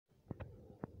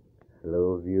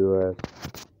Hello viewers,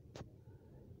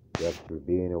 just for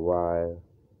being a while.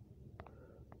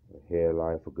 We're here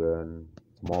live again.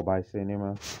 It's mobile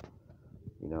cinema.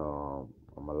 On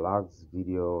my last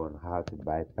video on how to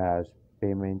bypass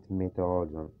payment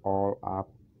methods on all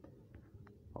apps.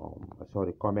 I saw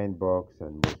the comment box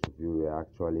and most of you were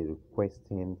actually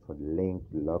requesting for the link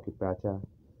to Lucky Patcher.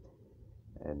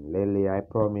 And lately I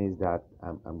promised that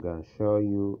I'm gonna show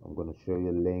you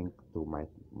a link to my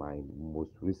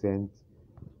most recent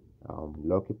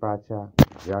Lucky Patcher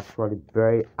is actually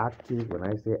very active. When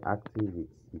I say active,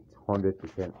 it's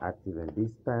 100% active. And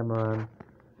this time around,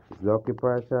 this Lucky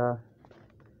Patcher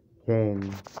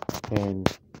can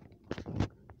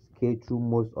scale through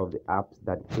most of the apps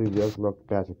that the previous Lucky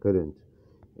Patcher couldn't.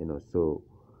 So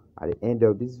at the end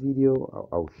of this video,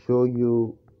 I'll show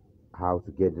you how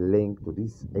to get the link to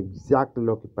this exact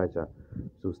Lucky Patcher.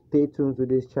 So stay tuned to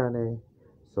this channel,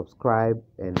 subscribe,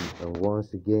 and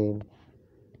once again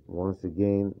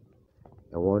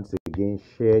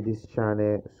share this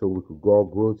channel so we could all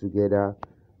grow together.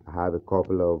 I have a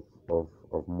couple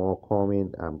of more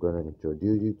coming. I'm gonna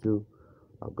introduce you to.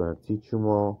 I'm gonna teach you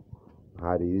more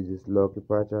how to use this Lucky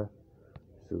Patcher.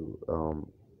 So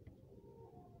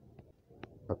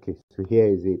okay, so here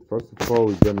is it. First of all,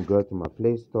 we're gonna go to my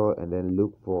Play Store and then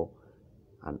look for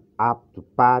an app to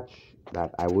patch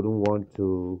that I wouldn't want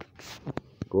to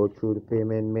go through the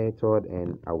payment method,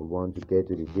 and I would want to get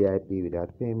to the VIP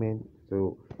without payment.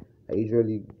 So I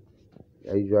usually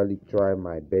try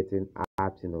my betting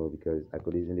apps, because I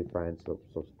could easily find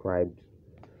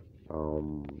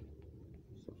um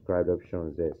subscribed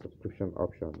options there, subscription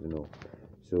options.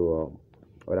 So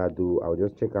what I do, I'll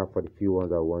just check out for the few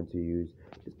ones I want to use.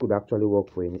 This could actually work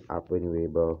for any app anyway,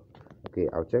 but okay,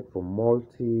 I'll check for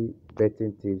multi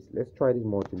betting tips. Let's try this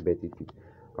multi betting tips.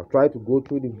 I'll try to go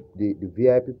through the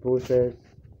VIP process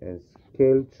and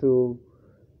scale through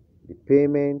the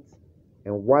payment.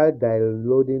 And while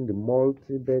downloading the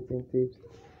multi betting tips,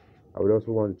 I would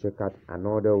also want to check out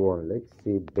another one. Let's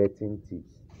say betting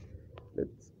tips.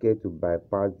 Let's get to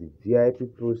bypass the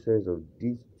VIP process of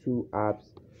these two apps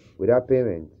without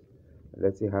payment.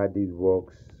 Let's see how this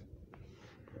works.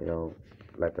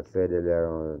 Like I said earlier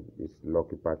on, this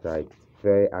Lucky Patcher, it's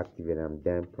very active and I'm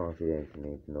damn confident in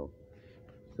it.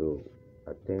 So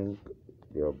I think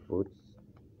they are both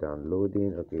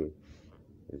downloading. Okay,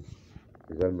 it's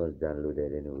almost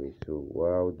downloaded anyway. So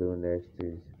what I'll do next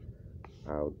is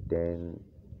I'll then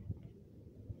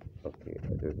okay,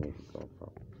 I just need to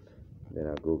confirm. Then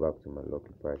I'll go back to my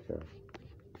Lucky Patcher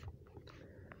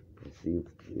and see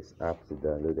if this app is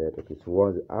downloaded. Okay, so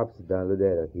once the app is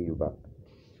downloaded, I'll hit you back.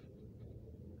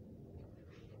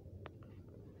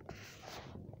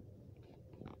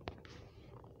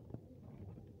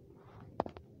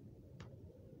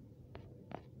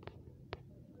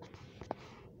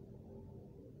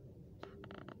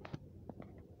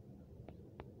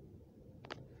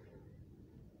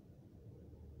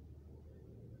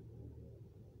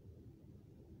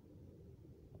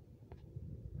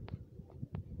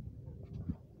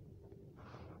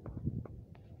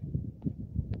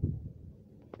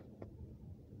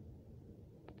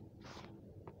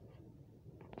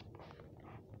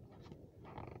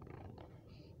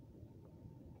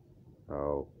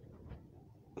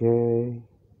 Okay,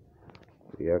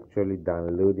 we're actually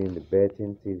downloading the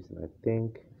betting tips, and I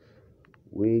think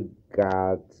we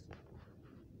got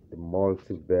the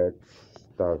multi-bet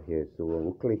stuff here. So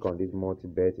we'll click on this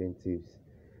multi-betting tips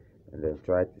and then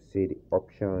try to see the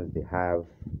options they have.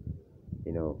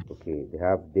 Okay, they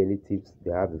have daily tips,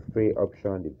 they have the free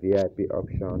option, the VIP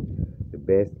option, the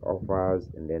best offers,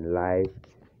 and then live.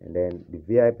 And then the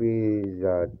VIP is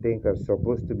I think are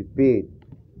supposed to be paid.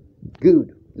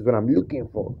 Good is what I'm looking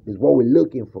for, is what we're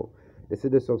looking for. They say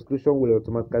the subscription will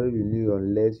automatically renew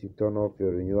unless you turn off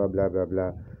your renewal, blah blah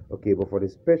blah. Okay, but for the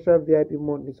special VIP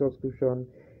monthly subscription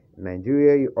in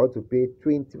Nigeria, you ought to pay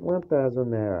 21,000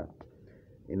 naira.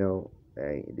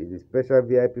 The special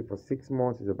VIP for 6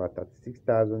 months is about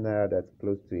 36,000 naira. That's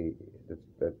close to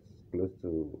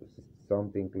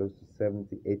something close to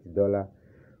 70-80 dollars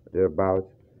thereabout.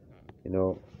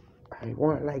 I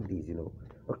want like this.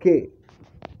 Okay,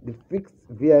 the fixed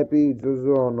VIP is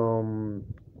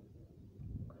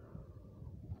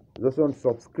also on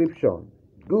subscription.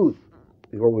 Good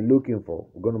is what we're looking for.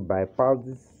 We're gonna bypass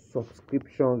these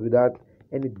subscriptions without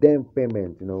any damn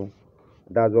payment.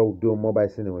 That's what we do on mobile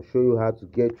cinema. Show you how to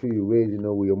get through your ways,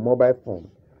 with your mobile phone.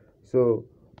 So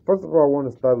first of all, I want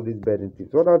to start with this betting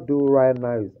tips. What I'll do right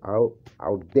now is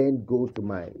I'll then go to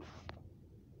my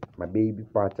baby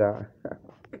patcher.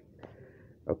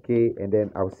 Okay, and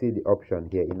then I'll see the option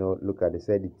here. Look at, they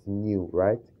said it's new,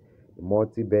 right?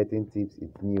 multi betting tips.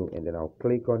 It's new, and then I'll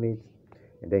click on it,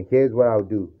 and then here's what I'll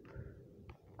do.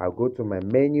 I'll go to my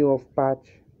menu of patch,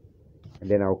 and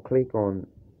then I'll click on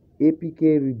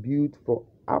APK rebuild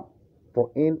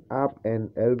for in-app and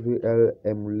LVL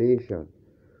emulation.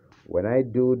 When I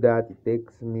do that, it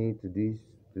takes me to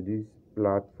this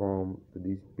platform, to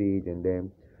this page, and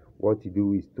then what you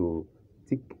do is to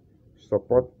tick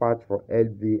support patch for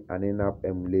LV and in-app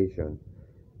emulation,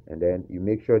 and then you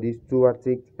make sure these two are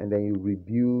ticked, and then you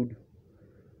rebuild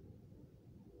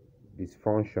this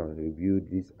function, rebuild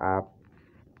this app,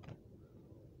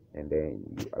 and then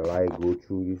you allow it go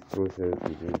through this process.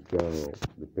 You just gonna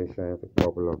be patient for a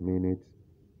couple of minutes.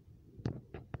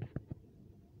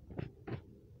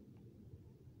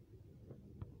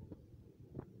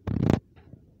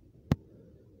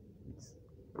 It's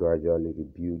gradually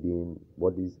rebuilding.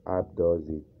 What this app does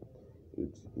is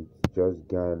it's just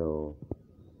gonna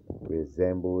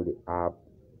resemble the app,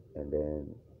 and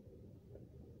then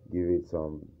give it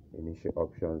some initial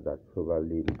options that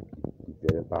probably the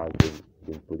developer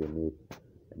didn't put in it,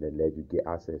 and then let you get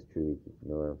access to it, if you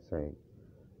know what I'm saying.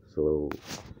 So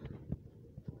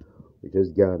we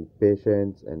just get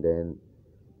patient and then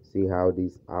see how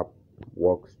this app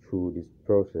works through this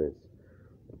process.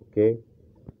 Okay,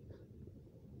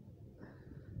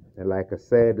 and like I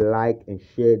said, like and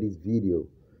share this video.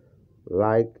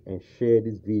 Like and share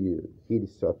this video. Hit the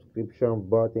subscription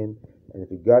button, and if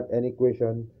you got any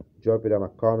question, drop it in my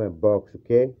comment box.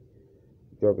 Okay,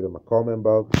 drop it in my comment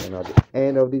box, and at the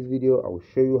end of this video I will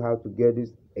show you how to get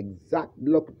this exact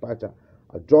lucky patcher.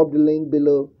 I'll drop the link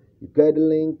below. You get the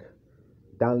link,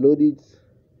 download it,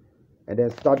 and then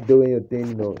start doing your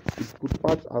thing. You could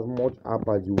patch as much app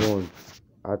as you want.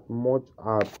 As much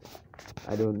app,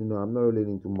 I don't, I'm not really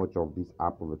into much of this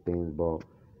app of things, but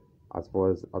as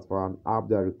for an app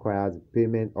that requires a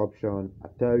payment option, I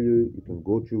tell you, you can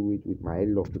go through it with my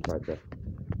lucky patcher.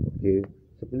 Okay,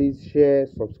 so please share,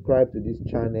 subscribe to this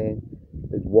channel.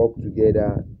 Let's work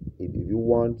together. If you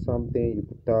want something, you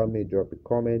could tell me, drop a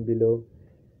comment below,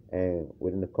 and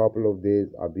within a couple of days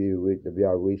I'll be reached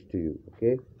to you.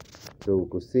 Okay, so we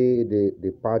could see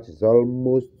the patch is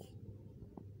almost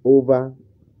over,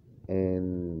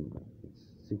 and it's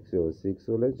 6:06.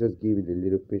 So let's just give it a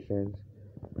little patience.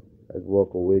 Let's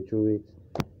walk away through it.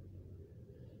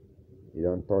 You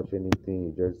don't touch anything,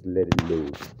 you just let it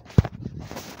load.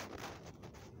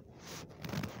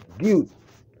 Good.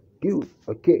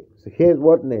 Okay, so here's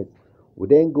what next. We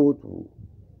then go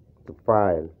to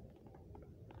file,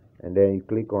 and then you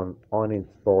click on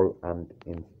uninstall and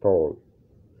install.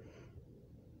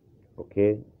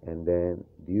 Okay, and then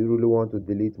do you really want to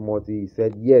delete multi? He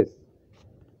said yes.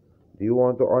 Do you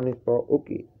want to uninstall?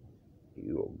 Okay,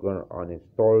 you're gonna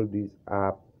uninstall this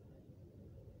app,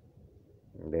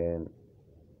 and then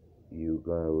you're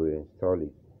gonna reinstall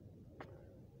it.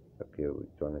 Okay, we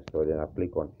uninstall, then I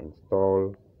click on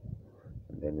install,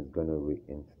 and then it's gonna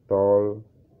reinstall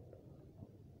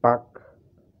back.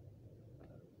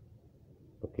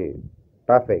 Okay,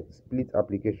 perfect. Split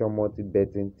application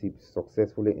multi-betting tips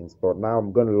successfully installed. Now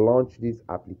I'm gonna launch this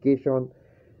application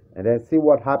and then see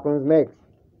what happens next.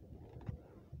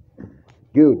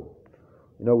 Good.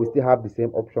 We still have the same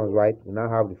options, right? We now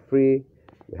have the free,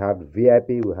 we have the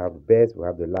VIP, we have the best, we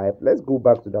have the live. Let's go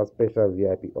back to that special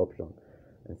VIP option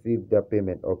and see if the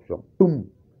payment option.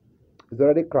 Boom, it's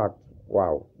already cracked.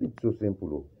 Wow, it's so simple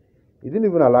though. It didn't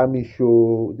even allow me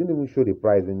show, it didn't even show the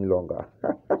price any longer.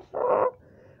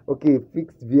 Okay,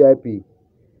 fixed VIP.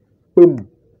 Boom.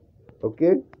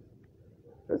 Okay,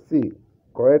 let's see.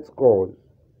 Correct scores.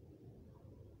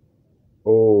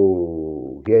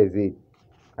 Oh, here's it.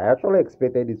 I actually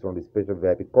expected this from the special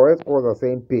VIP. Correct scores are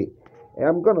saying pay, and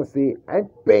I'm gonna say I'm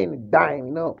paying a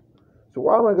dime, So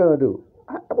what am I gonna do?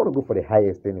 I want to go for the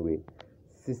highest anyway,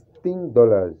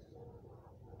 $16.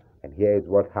 And here is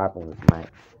what happens.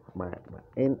 My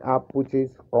in-app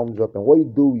purchase comes up, and what you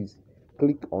do is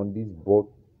click on this both.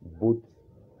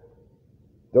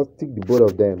 Just tick the both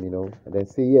of them, and then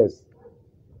say yes,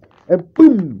 and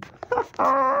boom.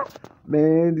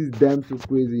 Man, this damn so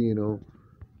crazy,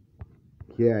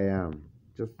 Here I am.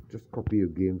 Just copy your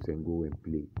games and go and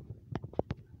play.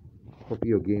 Copy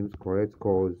your games, correct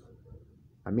scores.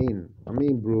 I mean,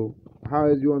 bro, how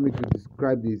else you want me to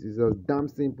describe this? It's a damn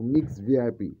simple. Mixed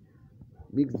VIP.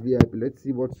 Let's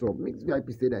see what's up. Mixed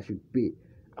VIP said I should pay.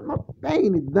 I'm not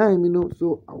paying a dime,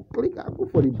 So I'll go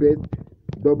for the best.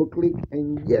 Double click,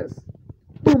 and yes,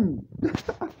 boom.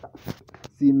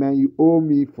 See, man, you owe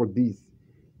me for this.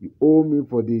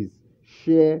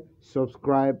 Share,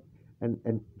 subscribe,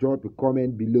 and drop a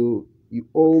comment below. You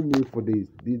owe me for this.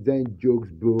 These ain't jokes,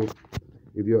 bro.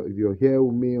 If you're here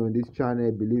with me on this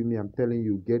channel, believe me, I'm telling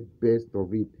you, get best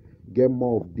of it, get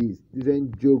more of this. This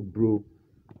ain't joke, bro.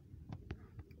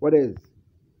 What is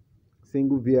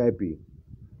single VIP?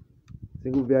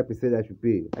 Single VIP said I should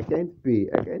pay. I can't pay.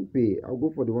 I'll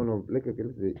go for the one of, like, okay,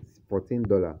 let's say it's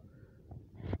 $14.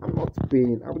 I'm not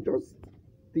paying. I'll just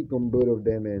stick on both of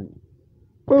them and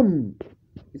boom.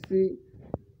 You see,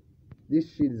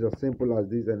 this shit is as simple as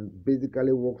this and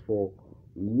basically works for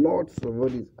lots of all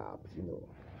these apps.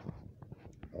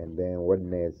 And then what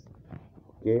next?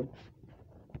 Okay.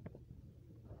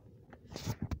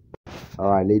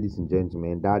 Alright, ladies and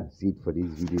gentlemen, that's it for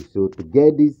this video. So to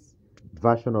get this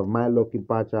version of my lucky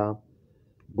patcher,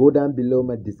 go down below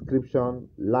my description,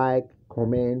 like,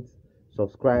 comment,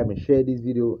 subscribe, and share this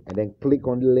video, and then click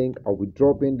on the link. I will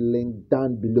drop in the link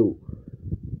down below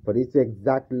for this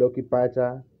exact lucky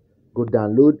patcher. Go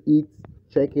download it,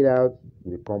 check it out. It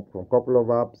will come from a couple of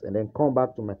apps, and then come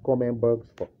back to my comment box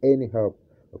for any help.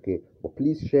 Okay, but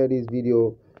please share this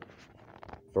video,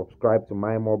 subscribe to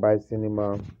my mobile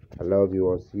cinema. I love you.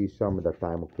 I'll see you some other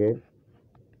time. Okay.